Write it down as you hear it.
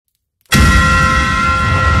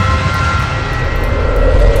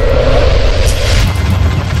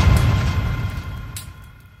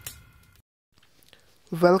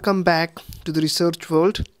Welcome back to the research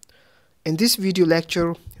world. In this video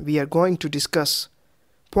lecture, we are going to discuss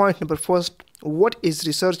point number first, what is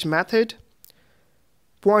research method?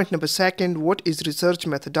 Point number second, what is research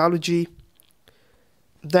methodology?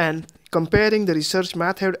 Then comparing the research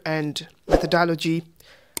method and methodology,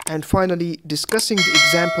 and finally discussing the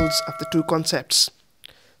examples of the two concepts.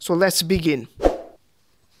 So let's begin.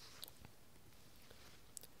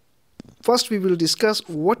 First, we will discuss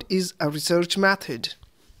what is a research method.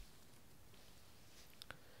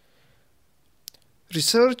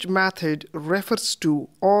 Research method refers to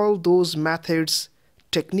all those methods,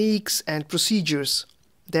 techniques, and procedures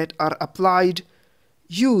that are applied,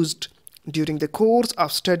 used during the course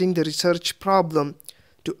of studying the research problem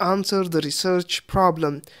to answer the research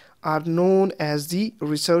problem are known as the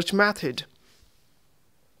research method.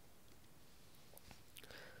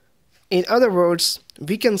 In other words,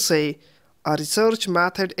 we can say a research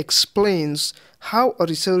method explains how a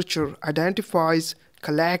researcher identifies,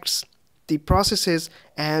 collects the processes,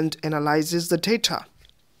 and analyzes the data.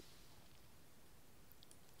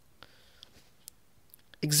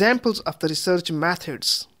 Examples of the research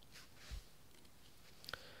methods: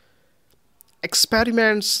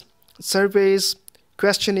 experiments, surveys,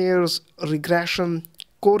 questionnaires, regression,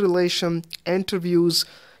 correlation, interviews,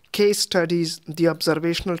 case studies, the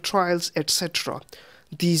observational trials, etc.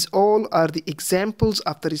 These all are the examples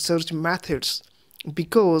of the research methods,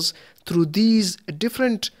 because through these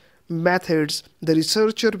different methods the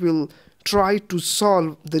researcher will try to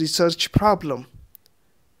solve the research problem.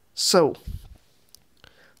 So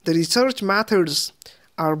the research methods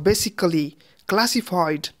are basically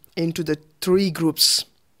classified into the three groups.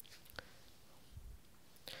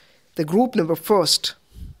 The group first,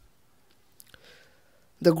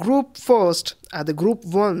 the group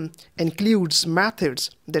 1 includes methods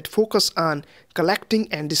that focus on collecting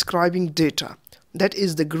and describing data. That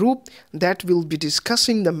is the group that will be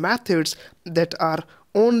discussing the methods that are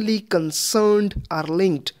only concerned or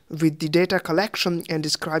linked with the data collection and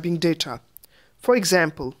describing data. For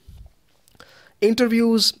example,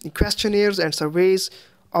 interviews, questionnaires and surveys,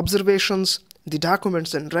 observations, the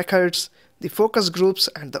documents and records, the focus groups,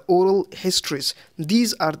 and the oral histories.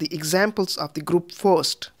 These are the examples of the group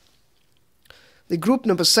first. The group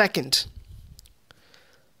second.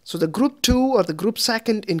 So the group 2 or the group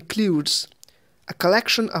second includes a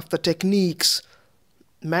collection of the techniques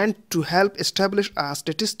meant to help establish a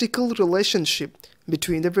statistical relationship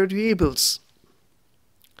between the variables.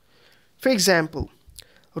 For example,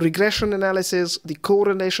 regression analysis, the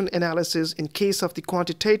correlation analysis in case of the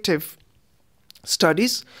quantitative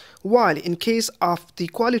studies, while in case of the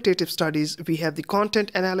qualitative studies we have the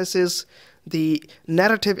content analysis, the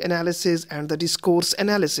narrative analysis, and the discourse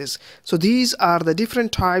analysis. So these are the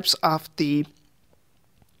different types of the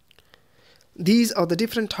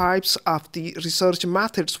research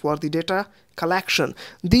methods for the data collection.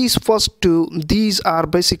 These first two, these are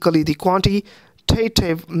basically the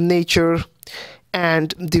quantitative nature,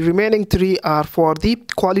 and the remaining three are for the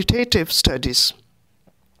qualitative studies.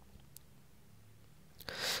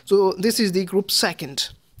 So this is the group second,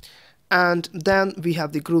 and then we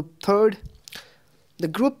have the group third. The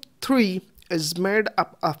group 3 is made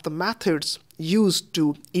up of the methods used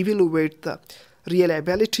to evaluate the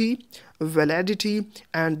reliability, validity,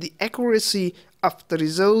 and the accuracy of the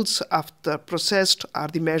results of the processed or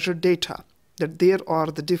the measured data. That there are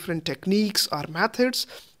the different techniques or methods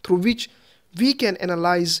through which we can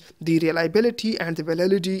analyze the reliability and the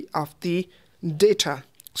validity of the data.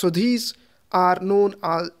 So these are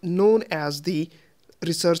known as the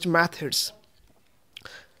research methods.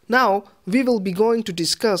 Now we will be going to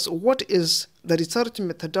discuss what is the research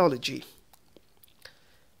methodology.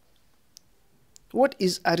 What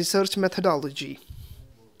is a research methodology?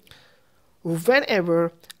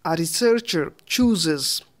 Whenever a researcher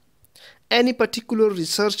chooses any particular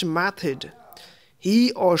research method,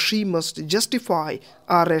 he or she must justify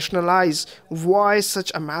or rationalize why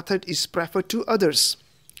such a method is preferred to others.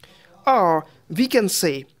 Or we can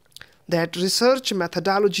say that research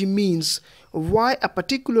methodology means why a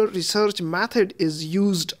particular research method is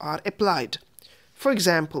used or applied. For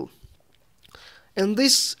example, in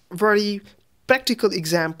this very practical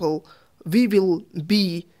example, we will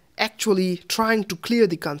be actually trying to clear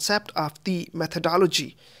the concept of the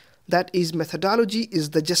methodology. That is, methodology is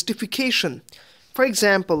the justification. For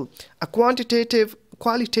example, a qualitative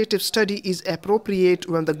study is appropriate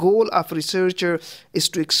when the goal of researcher is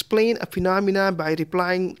to explain a phenomena by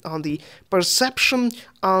relying on the perception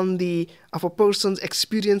of a person's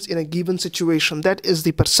experience in a given situation. That is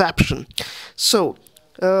the perception. So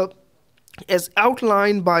as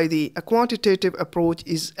outlined by a quantitative approach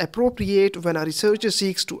is appropriate when a researcher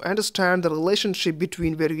seeks to understand the relationship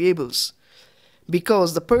between variables,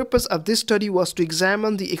 because the purpose of this study was to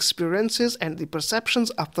examine the experiences and the perceptions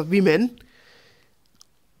of the women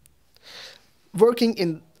working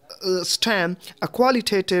in STEM. A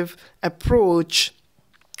qualitative approach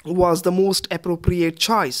was the most appropriate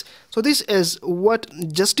choice. So this is what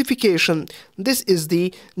justification, this is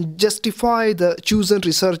the justify the chosen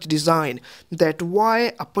research design, that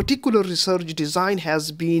why a particular research design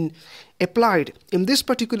has been applied in this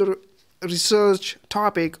particular research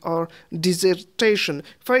topic or dissertation.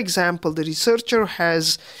 For example, the researcher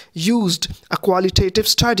has used a qualitative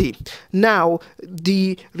study. Now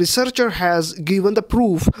the researcher has given the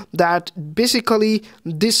proof that basically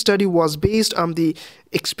this study was based on the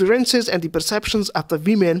experiences and the perceptions of the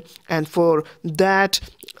women, and for that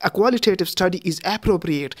a qualitative study is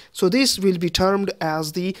appropriate. So this will be termed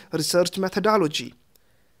as the research methodology.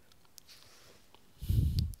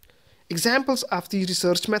 Examples of the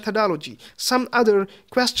research methodology. Some other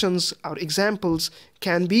questions or examples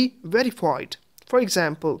can be verified. For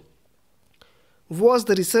example, was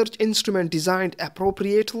the research instrument designed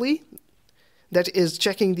appropriately? That is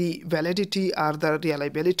checking the validity or the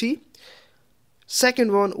reliability.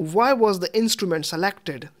 Second one, why was the instrument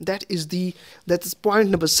selected? That's point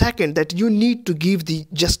number second, that you need to give the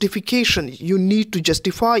justification, you need to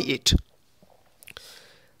justify it.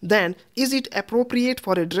 Then, is it appropriate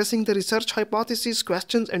for addressing the research hypothesis,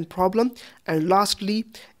 questions and problem? And lastly,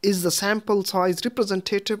 is the sample size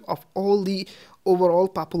representative of all the overall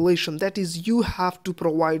population? That is, you have to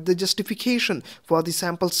provide the justification for the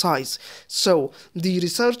sample size. So the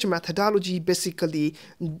research methodology basically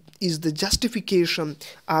is the justification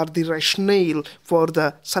or the rationale for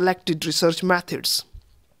the selected research methods.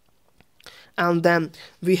 And then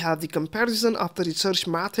we have the comparison of the research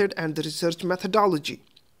method and the research methodology.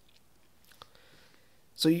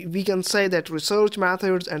 So we can say that research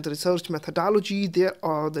methods and the research methodology, there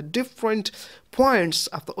are the different points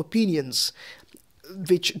of the opinions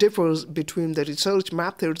which differs between the research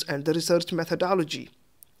methods and the research methodology.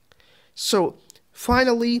 So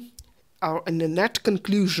finally, in a net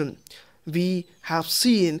conclusion, we have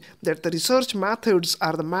seen that the research methods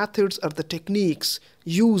are the techniques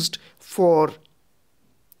used for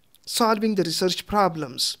solving the research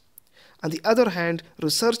problems. On the other hand,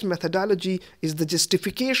 research methodology is the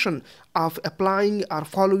justification of applying or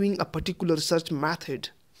following a particular research method.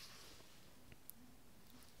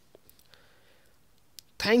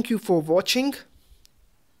 Thank you for watching,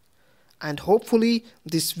 and hopefully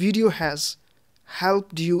this video has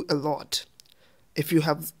helped you a lot. If you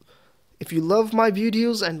love my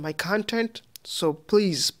videos and my content, so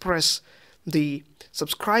please press the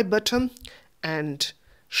subscribe button and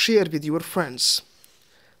share with your friends.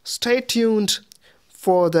 Stay tuned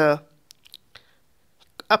for the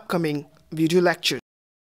upcoming video lectures.